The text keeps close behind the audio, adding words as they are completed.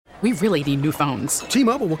We really need new phones.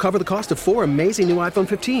 T-Mobile will cover the cost of 4 amazing new iPhone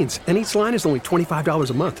 15s, and each line is only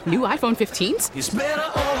 $25 a month. New iPhone 15s? It's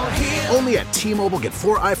better over here. Only at T-Mobile, get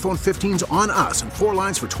 4 iPhone 15s on us and 4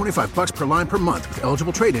 lines for $25 per line per month with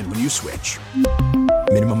eligible trade-in when you switch.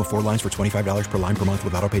 Minimum of 4 lines for $25 per line per month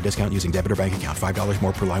with autopay discount using debit or bank account. $5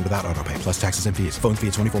 more per line without autopay, plus taxes and fees. Phone fee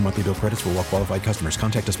at 24 monthly bill credits for well-qualified customers.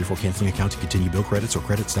 Contact us before canceling account to continue bill credits or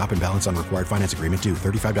credit stop and balance on required finance agreement due.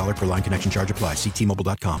 $35 per line connection charge applies. See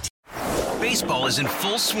T-Mobile.com. Baseball is in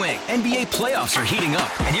full swing. NBA playoffs are heating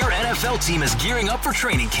up, and your NFL team is gearing up for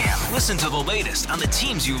training camp. Listen to the latest on the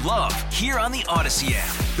teams you love here on the Odyssey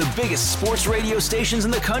app. The biggest sports radio stations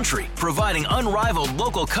in the country, providing unrivaled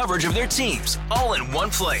local coverage of their teams, all in one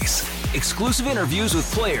place. Exclusive interviews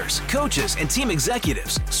with players, coaches, and team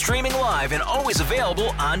executives, streaming live and always available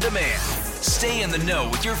on demand. Stay in the know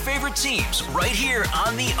with your favorite teams right here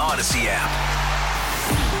on the Odyssey app.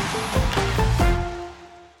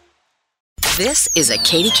 This is a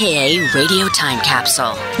KDKA radio time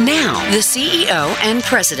capsule. Now, the CEO and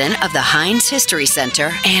president of the Heinz History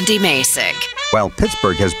Center, Andy Masek. While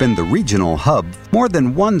Pittsburgh has been the regional hub, more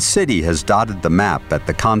than one city has dotted the map at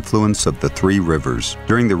the confluence of the three rivers.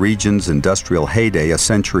 During the region's industrial heyday a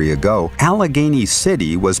century ago, Allegheny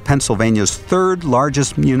City was Pennsylvania's third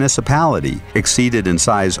largest municipality, exceeded in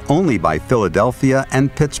size only by Philadelphia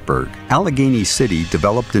and Pittsburgh. Allegheny City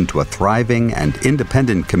developed into a thriving and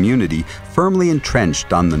independent community firmly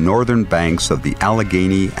entrenched on the northern banks of the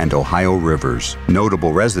Allegheny and Ohio rivers.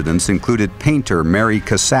 Notable residents included painter Mary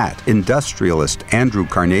Cassatt, industrialist Andrew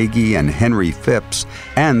Carnegie and Henry Phipps,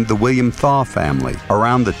 and the William Thaw family.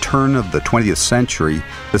 Around the turn of the 20th century,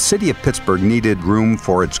 the city of Pittsburgh needed room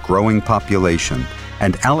for its growing population,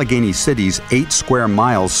 and Allegheny City's 8 square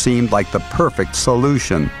miles seemed like the perfect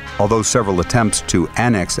solution. Although several attempts to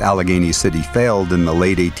annex Allegheny City failed in the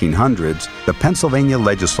late 1800s, the Pennsylvania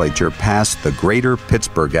legislature passed the Greater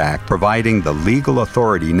Pittsburgh Act, providing the legal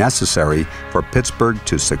authority necessary for Pittsburgh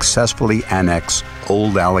to successfully annex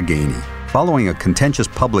Old Allegheny. Following a contentious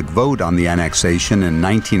public vote on the annexation in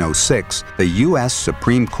 1906, the U.S.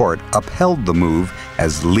 Supreme Court upheld the move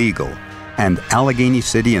as legal, and Allegheny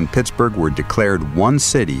City and Pittsburgh were declared one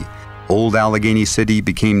city. Old Allegheny City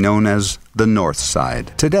became known as the North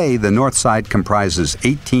Side. Today, the North Side comprises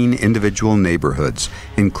 18 individual neighborhoods,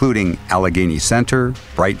 including Allegheny Center,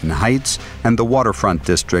 Brighton Heights, and the waterfront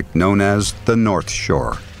district known as the North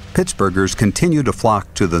Shore. Pittsburghers continue to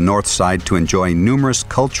flock to the North Side to enjoy numerous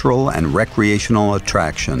cultural and recreational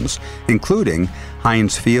attractions, including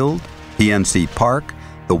Heinz Field, PNC Park,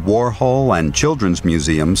 the Warhol and Children's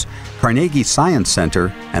Museums, Carnegie Science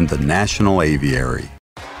Center, and the National Aviary.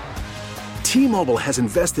 T-Mobile has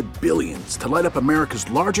invested billions to light up America's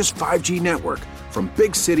largest 5G network, from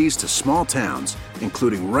big cities to small towns,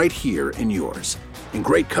 including right here in yours. And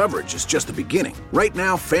great coverage is just the beginning. Right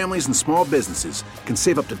now, families and small businesses can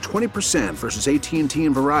save up to 20% versus AT&T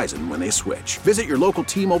and Verizon when they switch. Visit your local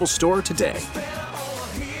T-Mobile store today.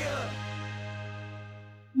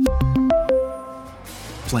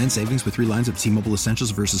 Plan savings with 3 lines of T-Mobile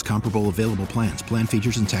Essentials versus comparable available plans. Plan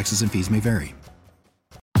features and taxes and fees may vary.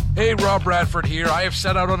 Hey, Rob Bradford here. I have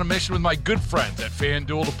set out on a mission with my good friends at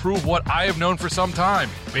FanDuel to prove what I have known for some time.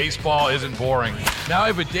 Baseball isn't boring. Now I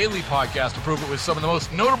have a daily podcast to prove it with some of the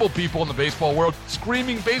most notable people in the baseball world,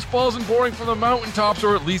 screaming baseball isn't boring from the mountaintops,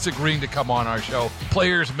 or at least agreeing to come on our show.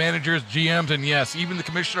 Players, managers, GMs, and yes, even the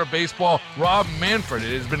commissioner of baseball, Rob Manfred.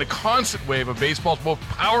 It has been a constant wave of baseball's most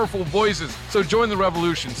powerful voices. So join the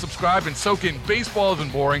revolution. Subscribe and soak in Baseball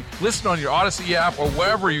Isn't Boring. Listen on your Odyssey app or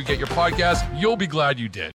wherever you get your podcasts. You'll be glad you did.